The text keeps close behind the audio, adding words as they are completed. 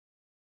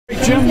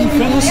Jim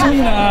Finlayson.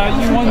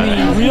 You won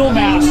the Real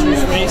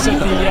Masters race at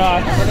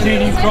the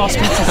Canadian Cross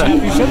Country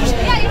Championships.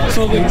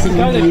 So the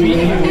guy that beat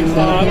you,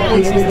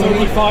 was he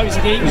 35? He's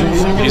like 8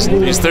 years younger.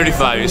 He's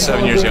 35. He's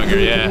 7 years younger.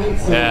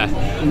 Yeah.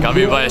 Got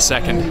me by a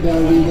second.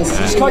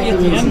 Just caught you at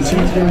the end too.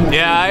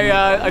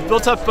 Yeah, I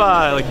built up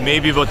like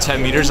maybe about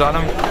 10 meters on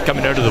him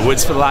coming out of the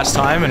woods for the last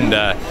time, and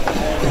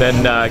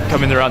then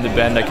coming around the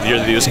bend, I could hear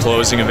that he was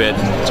closing a bit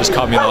and just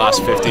caught me in the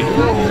last 50.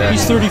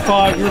 He's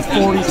 35. You're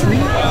 43.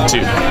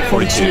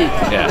 42.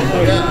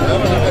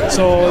 Yeah.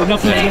 So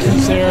enough of a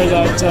difference there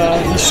that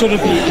he should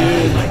have beat you.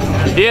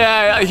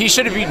 Yeah, he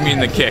should have beaten me in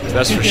the kick,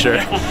 that's for sure.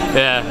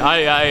 Yeah,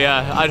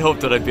 I'd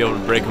hoped that I'd be able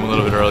to break him a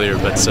little bit earlier,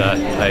 but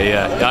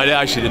I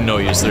actually didn't know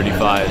he was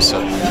 35. So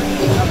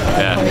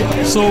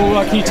yeah. So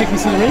can you take me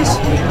through the race?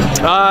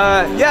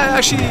 Yeah,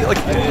 actually,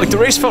 like the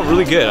race felt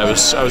really good. I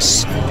was,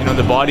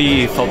 the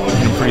body felt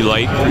pretty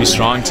light, pretty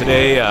strong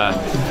today.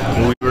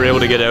 We were able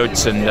to get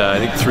out, and I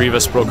think 3 of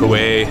us broke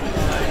away.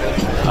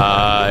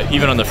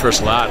 Even on the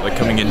first lap, like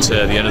coming into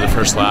the end of the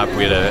first lap,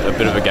 we had a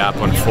bit of a gap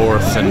on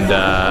 4th, and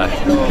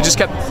we just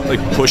kept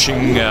like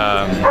pushing,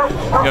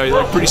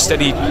 like pretty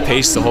steady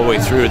pace the whole way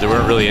through. There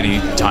weren't really any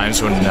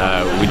times when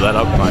we let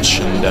up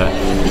much, and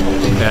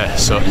yeah.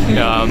 So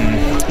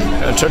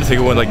I'm trying to think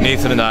of when like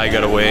Nathan and I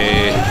got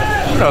away.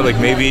 I don't know, like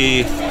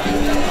maybe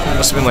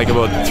must have been like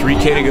about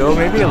 3K to go,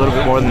 maybe a little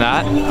bit more than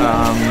that,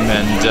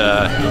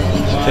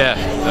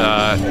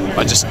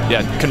 I just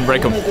couldn't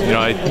break him.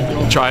 I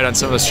tried on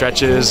some of the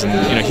stretches,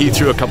 and he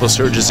threw a couple of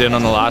surges in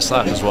on the last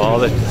lap as well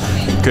that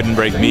couldn't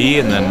break me,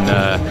 and then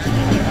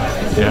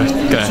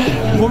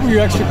What were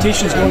your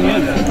expectations going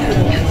in?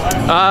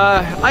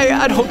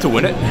 I'd hope to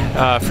win it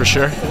for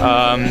sure.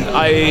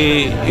 My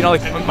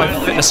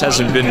fitness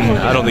hasn't been,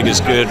 I don't think,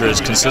 as good or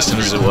as consistent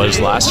as it was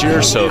last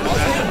year. So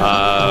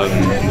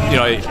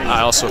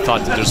I also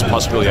thought that there's a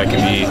possibility I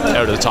could be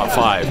out of the top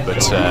 5,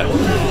 but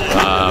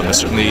I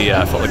certainly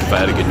felt like if I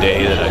had a good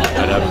day that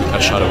I'd have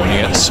a shot at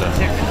winning it. So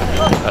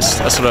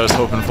that's what I was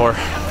hoping for.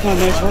 Oh,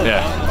 nice work.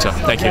 Yeah. So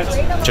thank you.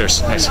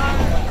 Cheers. Thanks.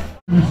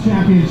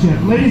 Championship.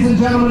 Ladies and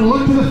gentlemen,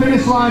 look to the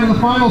finish line in the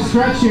final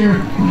stretch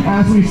here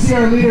as we see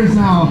our leaders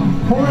now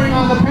pouring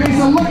on the pace.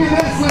 And look at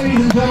this,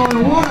 ladies and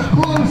gentlemen, what a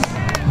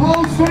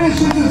close finish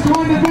this is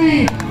going to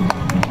be.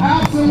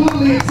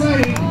 Absolutely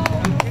exciting.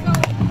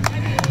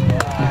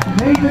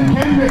 Nathan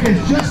Kendrick has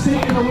just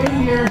taken the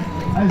win here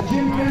as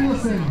Jim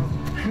Finlayson